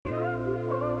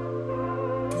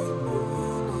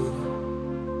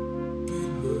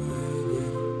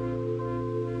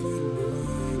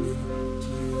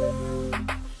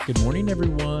Good morning,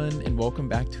 everyone, and welcome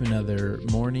back to another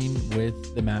Morning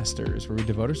with the Masters, where we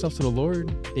devote ourselves to the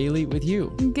Lord daily with you.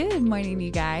 Good morning,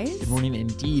 you guys. Good morning,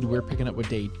 indeed. We're picking up with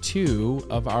day 2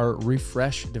 of our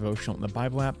Refresh devotional in the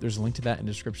Bible app. There's a link to that in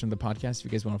the description of the podcast if you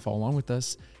guys want to follow along with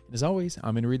us. And as always,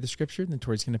 I'm going to read the scripture, and then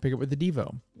Tori's going to pick up with the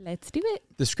Devo. Let's do it.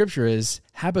 The scripture is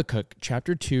Habakkuk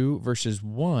chapter 2, verses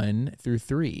 1 through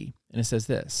 3, and it says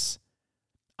this: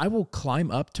 I will climb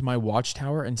up to my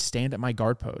watchtower and stand at my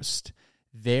guard post.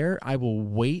 There I will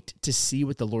wait to see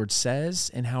what the Lord says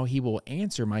and how he will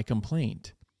answer my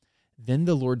complaint. Then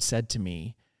the Lord said to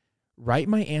me, write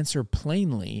my answer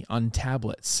plainly on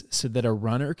tablets so that a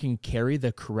runner can carry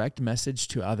the correct message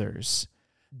to others.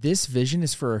 This vision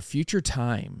is for a future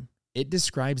time. It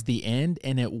describes the end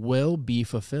and it will be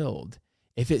fulfilled.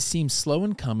 If it seems slow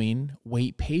in coming,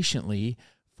 wait patiently,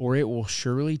 for it will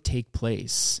surely take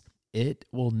place. It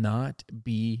will not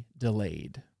be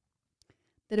delayed.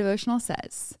 The devotional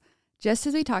says, just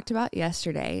as we talked about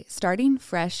yesterday, starting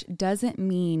fresh doesn't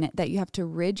mean that you have to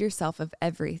rid yourself of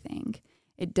everything.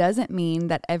 It doesn't mean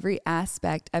that every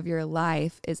aspect of your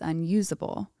life is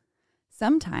unusable.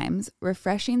 Sometimes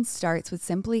refreshing starts with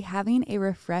simply having a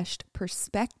refreshed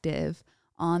perspective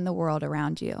on the world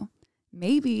around you.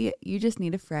 Maybe you just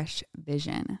need a fresh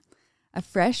vision. A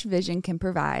fresh vision can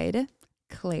provide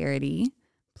clarity,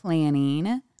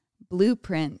 planning,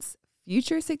 blueprints,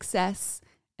 future success,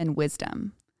 and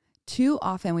wisdom. Too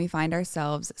often we find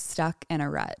ourselves stuck in a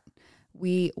rut.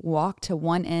 We walk to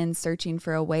one end searching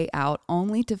for a way out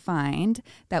only to find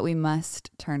that we must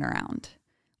turn around.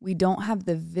 We don't have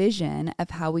the vision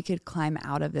of how we could climb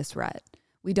out of this rut.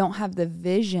 We don't have the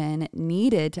vision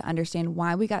needed to understand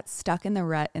why we got stuck in the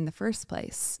rut in the first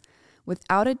place.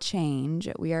 Without a change,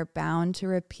 we are bound to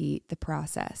repeat the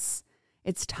process.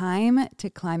 It's time to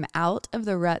climb out of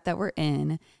the rut that we're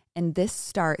in, and this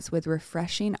starts with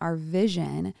refreshing our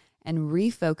vision and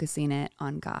refocusing it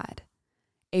on God.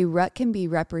 A rut can be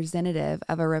representative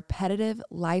of a repetitive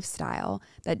lifestyle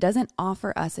that doesn't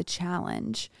offer us a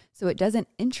challenge, so it doesn't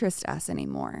interest us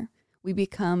anymore. We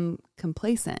become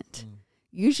complacent.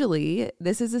 Usually,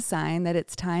 this is a sign that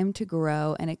it's time to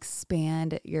grow and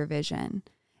expand your vision.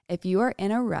 If you are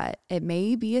in a rut, it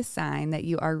may be a sign that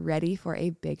you are ready for a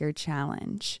bigger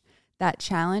challenge. That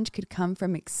challenge could come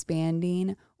from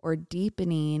expanding or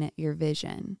deepening your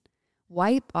vision.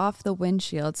 Wipe off the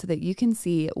windshield so that you can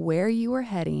see where you are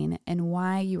heading and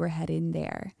why you are heading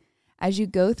there. As you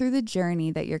go through the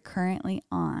journey that you're currently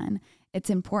on, it's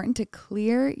important to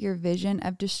clear your vision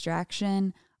of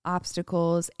distraction,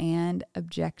 obstacles, and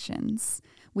objections.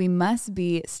 We must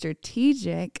be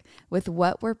strategic with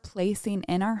what we're placing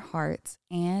in our hearts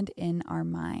and in our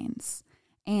minds.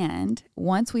 And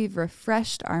once we've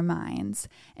refreshed our minds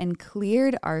and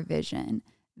cleared our vision,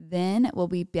 then we'll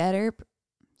be better.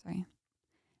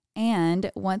 And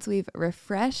once we've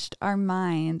refreshed our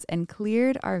minds and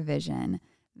cleared our vision,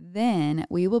 then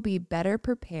we will be better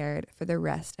prepared for the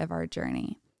rest of our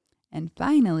journey. And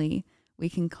finally, we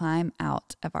can climb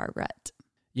out of our rut.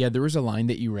 Yeah, there was a line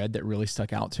that you read that really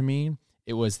stuck out to me.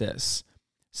 It was this: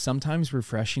 sometimes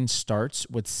refreshing starts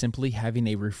with simply having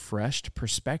a refreshed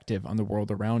perspective on the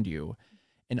world around you.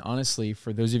 And honestly,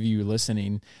 for those of you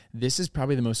listening, this is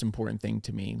probably the most important thing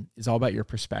to me. It's all about your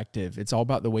perspective. It's all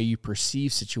about the way you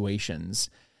perceive situations.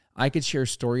 I could share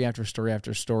story after story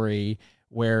after story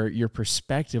where your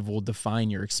perspective will define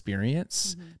your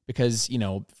experience. Because,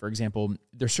 for example,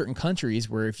 there's certain countries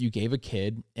where if you gave a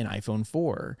kid an iPhone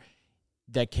 4,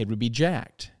 that kid would be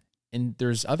jacked. And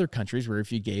there's other countries where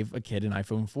if you gave a kid an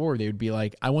iPhone 4, they would be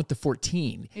like, I want the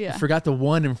 14. Yeah. You forgot the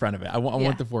 1 in front of it. I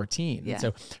want the 14. Yeah. And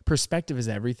so perspective is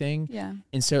everything. Yeah.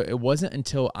 And so it wasn't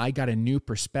until I got a new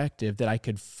perspective that I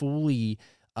could fully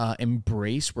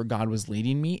embrace where God was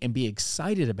leading me and be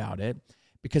excited about it,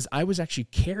 because I was actually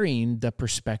carrying the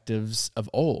perspectives of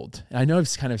old. And I know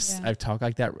I've talked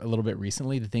like that a little bit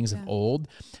recently, the things of old,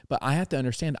 but I have to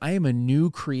understand I am a new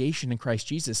creation in Christ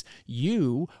Jesus.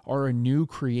 You are a new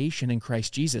creation in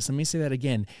Christ Jesus. Let me say that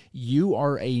again. You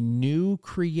are a new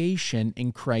creation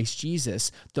in Christ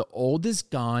Jesus. The old is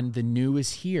gone, the new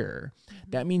is here.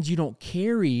 That means you don't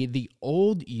carry the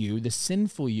old you, the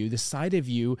sinful you, the side of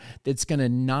you that's going to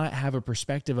not have a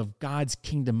perspective of God's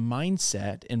kingdom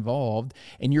mindset involved.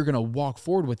 And you're going to walk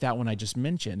forward with that one I just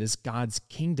mentioned, is God's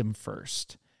kingdom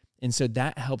first. And so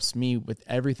that helps me with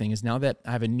everything, is now that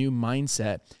I have a new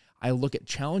mindset, I look at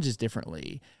challenges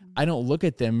differently. I don't look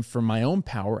at them from my own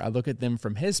power. I look at them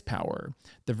from his power.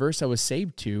 The verse I was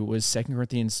saved to was 2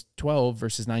 Corinthians 12,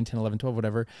 verses 9, 10, 11, 12,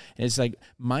 whatever. And it's like,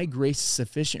 my grace is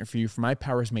sufficient for you, for my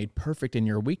power is made perfect in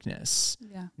your weakness.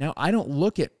 Yeah. Now, I don't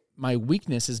look at my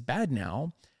weakness as bad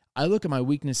now. I look at my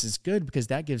weakness as good because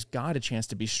that gives God a chance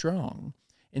to be strong.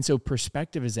 And so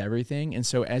perspective is everything. And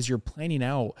so as you're planning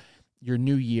out your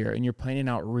new year and you're planning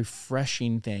out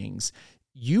refreshing things,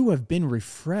 you have been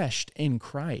refreshed in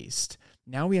Christ.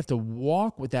 Now we have to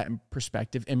walk with that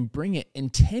perspective and bring it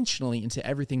intentionally into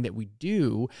everything that we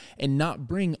do and not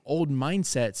bring old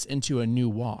mindsets into a new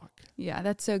walk. Yeah,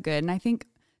 that's so good. And I think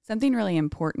something really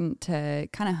important to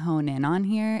kind of hone in on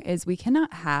here is we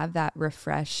cannot have that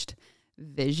refreshed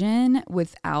vision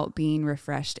without being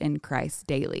refreshed in Christ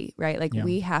daily, right? Like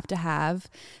we have to have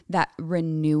that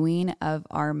renewing of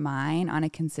our mind on a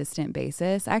consistent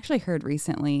basis. I actually heard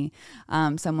recently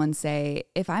someone say,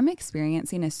 if I'm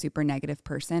experiencing a super negative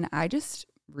person, I just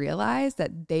realize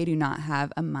that they do not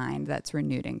have a mind that's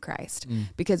renewed in Christ.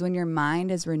 Because when your mind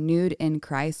is renewed in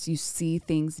Christ, you see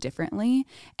things differently,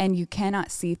 and you cannot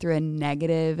see through a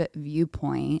negative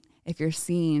viewpoint if you're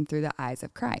seeing through the eyes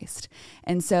of Christ.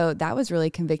 And so that was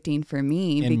really convicting for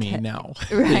me. And me now.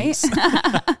 Right?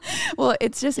 Well,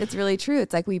 it's really true.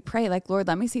 It's like we pray, like, Lord,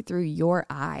 let me see through your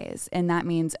eyes. And that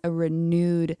means a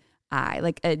renewed eye,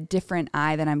 like a different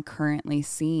eye than I'm currently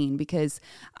seeing. Because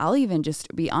I'll even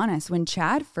just be honest, when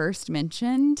Chad first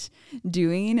mentioned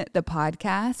doing the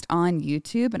podcast on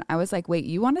YouTube, and I was like, wait,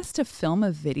 you want us to film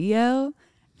a video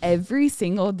every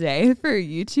single day for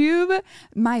YouTube?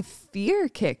 My fear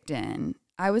kicked in.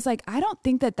 I was like, I don't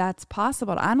think that that's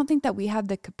possible. I don't think that we have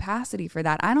the capacity for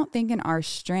that. I don't think in our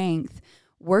strength,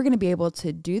 we're going to be able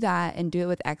to do that and do it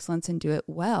with excellence and do it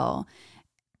well.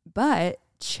 But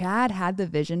Chad had the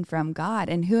vision from God,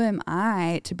 and who am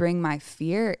I to bring my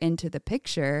fear into the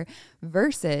picture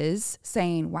versus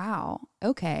saying, wow,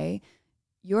 okay,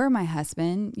 you're my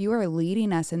husband. You are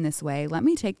leading us in this way. Let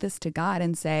me take this to God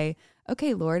and say,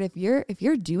 okay, Lord, if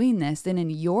you're doing this, then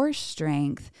in your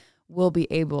strength, we'll be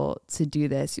able to do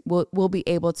this. We'll be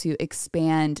able to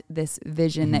expand this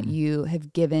vision that you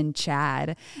have given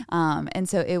Chad. And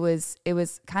so it was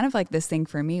kind of like this thing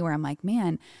for me where I'm like,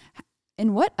 man,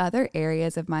 in what other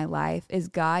areas of my life is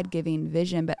God giving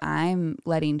vision, but I'm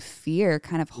letting fear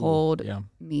kind of hold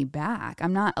me back?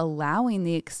 I'm not allowing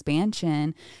the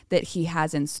expansion that he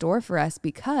has in store for us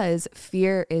because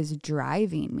fear is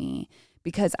driving me,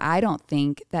 because I don't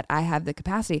think that I have the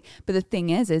capacity. But the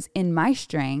thing is in my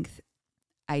strength,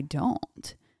 I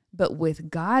don't. But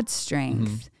with God's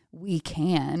strength, we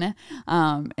can.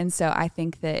 And so I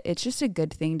think that it's just a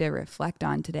good thing to reflect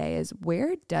on today is,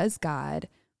 where does God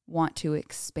want to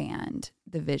expand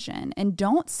the vision? And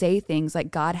don't say things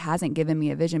like, God hasn't given me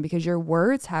a vision, because your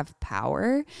words have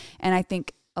power. And I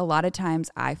think a lot of times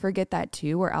I forget that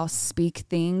too, where I'll speak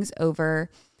things over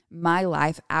my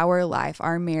life,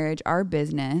 our marriage, our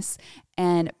business,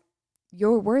 and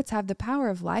your words have the power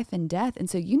of life and death. And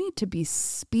so you need to be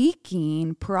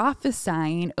speaking,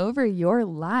 prophesying over your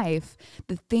life,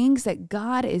 the things that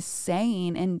God is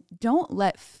saying, and don't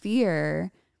let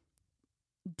fear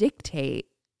dictate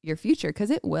your future,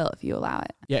 because it will if you allow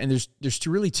it. Yeah, and there's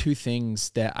really two things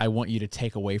that I want you to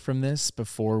take away from this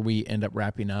before we end up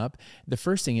wrapping up. The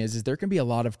first thing is there can be a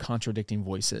lot of contradicting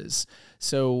voices.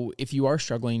 So if you are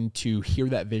struggling to hear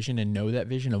that vision and know that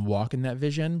vision and walk in that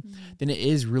vision, then it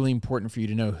is really important for you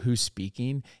to know who's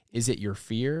speaking. Is it your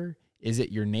fear? Is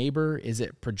it your neighbor? Is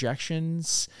it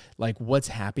projections? Like what's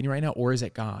happening right now? Or is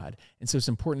it God? And so it's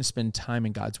important to spend time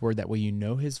in God's word. That way you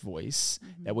know his voice.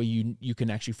 That way you can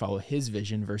actually follow his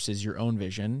vision versus your own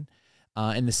vision.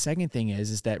 And the second thing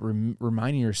is that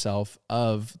reminding yourself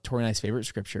of Tori and I's favorite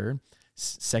scripture,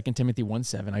 2 Timothy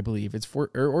 1:7, I believe. It's 1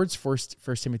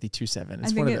 Timothy 2:7.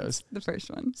 It's one of those. The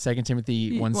first one. 2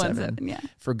 Timothy 1:7. Yeah.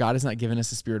 For God has not given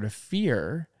us a spirit of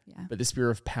fear, but the spirit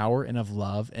of power and of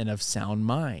love and of sound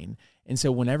mind. And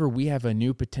so whenever we have a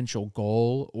new potential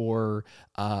goal or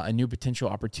a new potential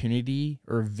opportunity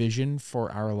or vision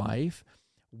for our life,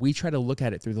 we try to look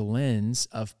at it through the lens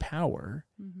of power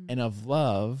and of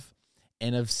love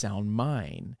and of sound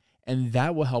mind. And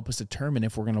that will help us determine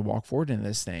if we're going to walk forward in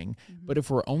this thing. But if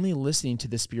we're only listening to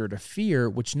the spirit of fear,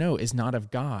 which is not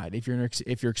of God, if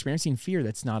you're experiencing fear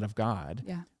that's not of God,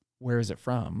 where is it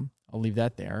from? I'll leave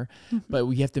that there. But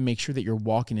we have to make sure that you're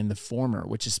walking in the former,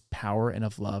 which is power and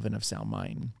of love and of sound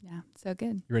mind. Yeah, so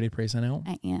good. You ready to pray sign out?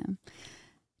 I am.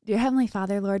 Dear Heavenly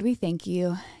Father, Lord, we thank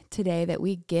you today that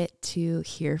we get to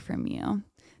hear from you,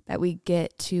 that we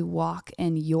get to walk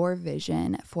in your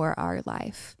vision for our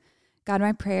life. God,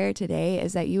 my prayer today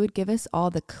is that you would give us all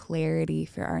the clarity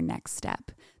for our next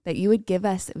step, that you would give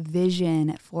us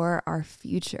vision for our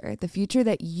future, the future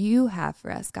that you have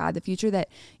for us, God, the future that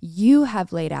you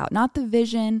have laid out, not the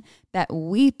vision that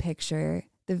we picture,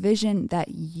 the vision that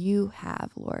you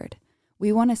have, Lord.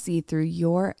 We want to see through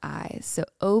your eyes. So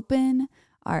open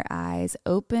our eyes,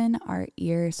 open our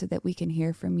ears so that we can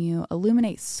hear from you,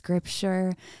 illuminate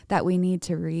scripture that we need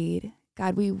to read.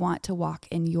 God, we want to walk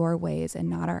in your ways and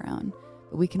not our own,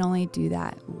 but we can only do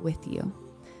that with you.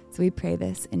 So we pray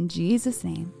this in Jesus'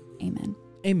 name. Amen.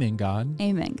 Amen, God.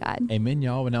 Amen, God. Amen,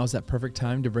 y'all. Well, now is that perfect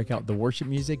time to break out the worship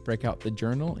music, break out the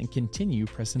journal, and continue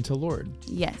pressing to Lord.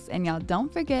 Yes, and y'all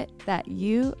don't forget that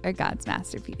you are God's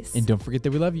masterpiece. And don't forget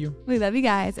that we love you. We love you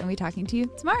guys, and we're talking to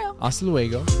you tomorrow. Hasta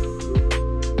luego.